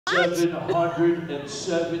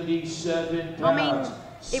777 pounds. I mean,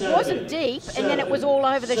 it wasn't deep, and then it was all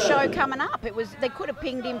over the show coming up. It was, they could have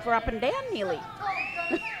pinged him for up and down nearly.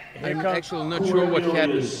 I'm actually not sure what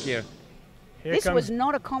happened here. This was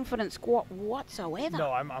not a confident squat whatsoever.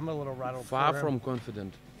 No, I'm a little rattled. Far from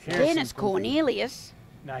confident. Dennis Cornelius.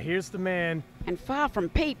 Now here's the man. And far from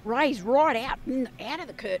Pete, Ray's right out of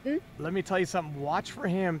the curtain. Let me tell you something. Watch for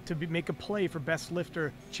him to make a play for Best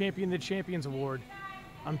Lifter, Champion of the Champions Award.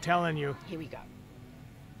 I'm telling you. Here we go.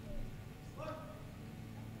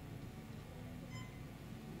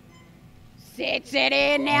 Sets it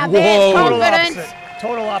in now. Whoa. There's confidence.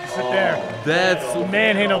 Total opposite there. That's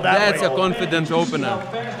manhandled that That's way. a confident opener.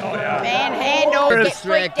 Oh yeah. Manhandle. Get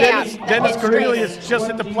freaked out. Dennis Cornelius just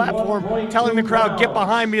at the platform, telling the crowd, "Get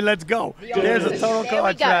behind me, let's go." There's a total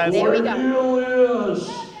contrast. There we go.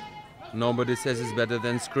 Nobody says it's better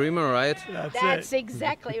than Screamer, right? That's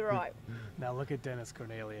exactly right. Now look at Dennis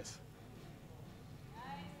Cornelius.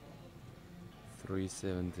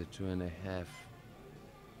 372.5.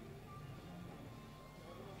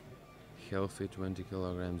 Healthy 20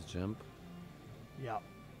 kilograms jump. Yeah.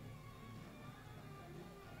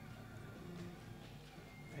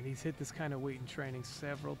 And he's hit this kind of weight in training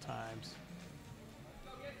several times.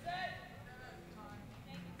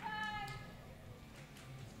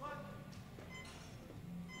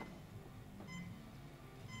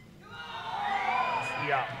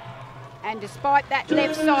 Yeah. And despite that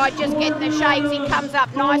left side just getting the shakes, he comes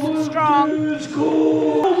up nice and strong.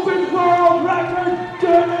 Open world record,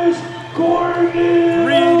 Dennis Cornelius.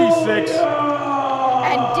 386.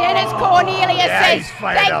 And Dennis Cornelius says,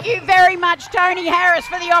 thank you very much, Tony Harris,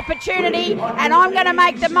 for the opportunity, and I'm going to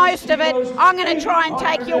make the most of it. I'm going to try and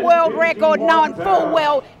take your world record, knowing full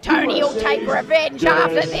well Tony will take revenge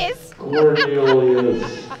after this.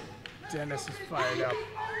 Dennis is fired up.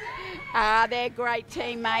 They're great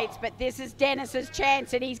teammates, but this is Dennis's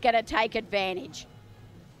chance, and he's going to take advantage.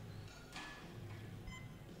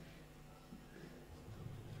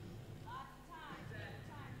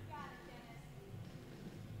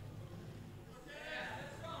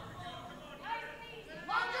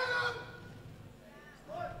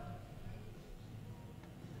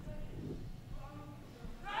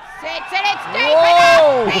 Sets it, it's deep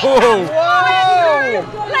enough. Whoa.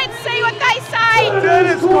 Let's see what they say.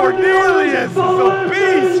 Dennis Cornelius is a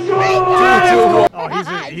beast. Oh,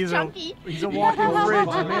 he's a walking fridge.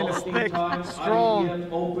 The man is thick, strong,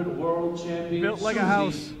 built like a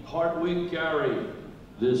house. Hardwick Gary.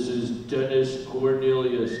 This is Dennis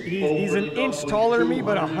Cornelius. He's an inch taller than me,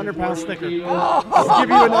 but 100 pounds thicker. Just to give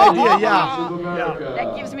you an idea, yeah.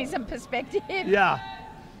 That gives me some perspective. Yeah.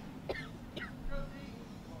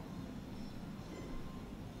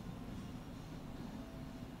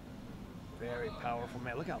 Very powerful,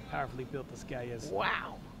 man. Look how powerfully built this guy is.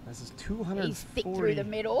 Wow. This is 240. He's thick through the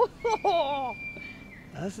middle.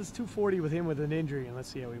 This is 240 with him with an injury, and let's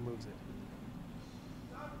see how he moves it.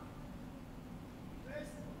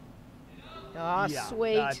 Oh, yeah,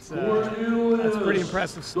 sweet. That's pretty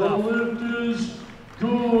impressive stuff.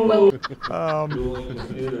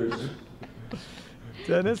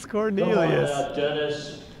 Dennis Cornelius.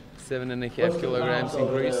 7.5 kilograms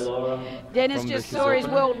increase. Dennis just saw his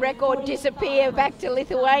world record disappear back to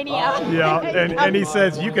Lithuania. Yeah, and he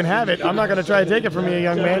says, you can have it. I'm not going to try to take it from you,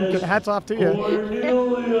 young man. Hats off to you.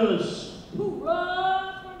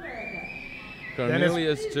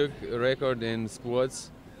 Cornelius took a record in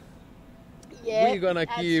squats. Yeah, we're going to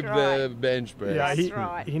keep the bench press. Yeah,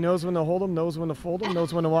 he knows when to hold him, knows when to fold him,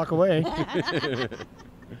 knows when to walk away.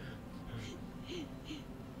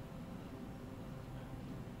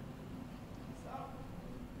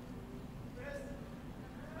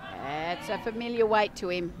 It's a familiar weight to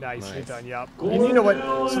him. Nicely done, yeah. And you know what?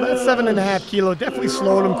 So that's 7.5 kilo. Definitely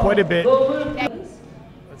slowed him quite a bit. Let's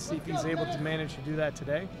see if he's able to manage to do that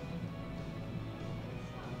today.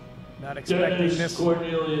 Not expecting this.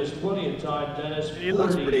 Cornelius, plenty of time, Dennis. He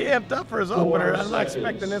looks pretty amped up for his opener. I'm not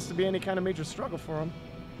expecting this to be any kind of major struggle for him.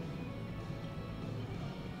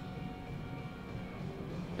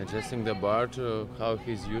 Adjusting the bar to how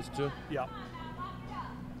he's used to. Yeah.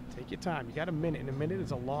 Take your time. You got a minute, and a minute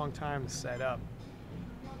is a long time to set up.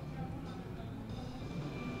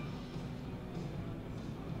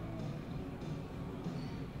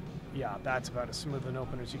 Yeah, that's about as smooth an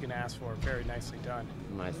opener as you can ask for. Very nicely done.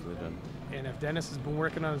 Nicely done. And if Dennis has been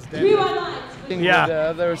working on his deadlift, yeah, the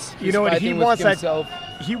others, you know what, he wants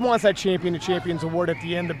that Champion of Champions award at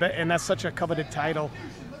the end, and that's such a coveted title.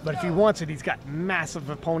 But if he wants it, he's got massive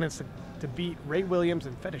opponents to beat: Ray Williams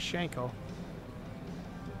and Fedoshenko,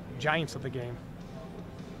 giants of the game.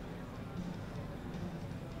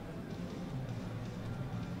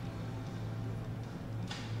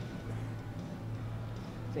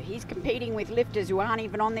 So he's competing with lifters who aren't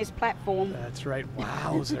even on this platform. That's right.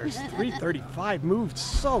 Wowzers. 335 moved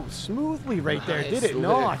so smoothly right there, did it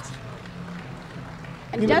not?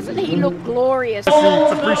 And doesn't he look glorious?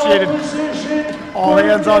 It's appreciated. All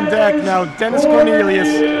hands on deck now. Dennis Cornelius.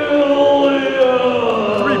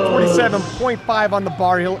 347.5 on the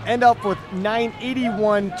bar. He'll end up with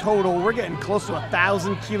 981 total. We're getting close to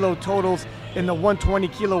 1,000 kilo totals in the 120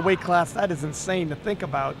 kilo weight class. That is insane to think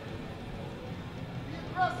about.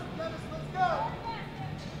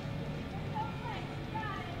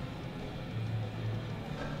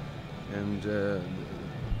 And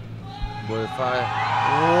boy, if I...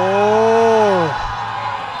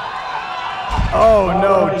 Oh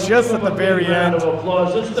no, just at the very end. It's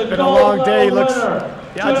been a long day. Looks,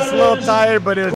 yeah, just a little tired, but it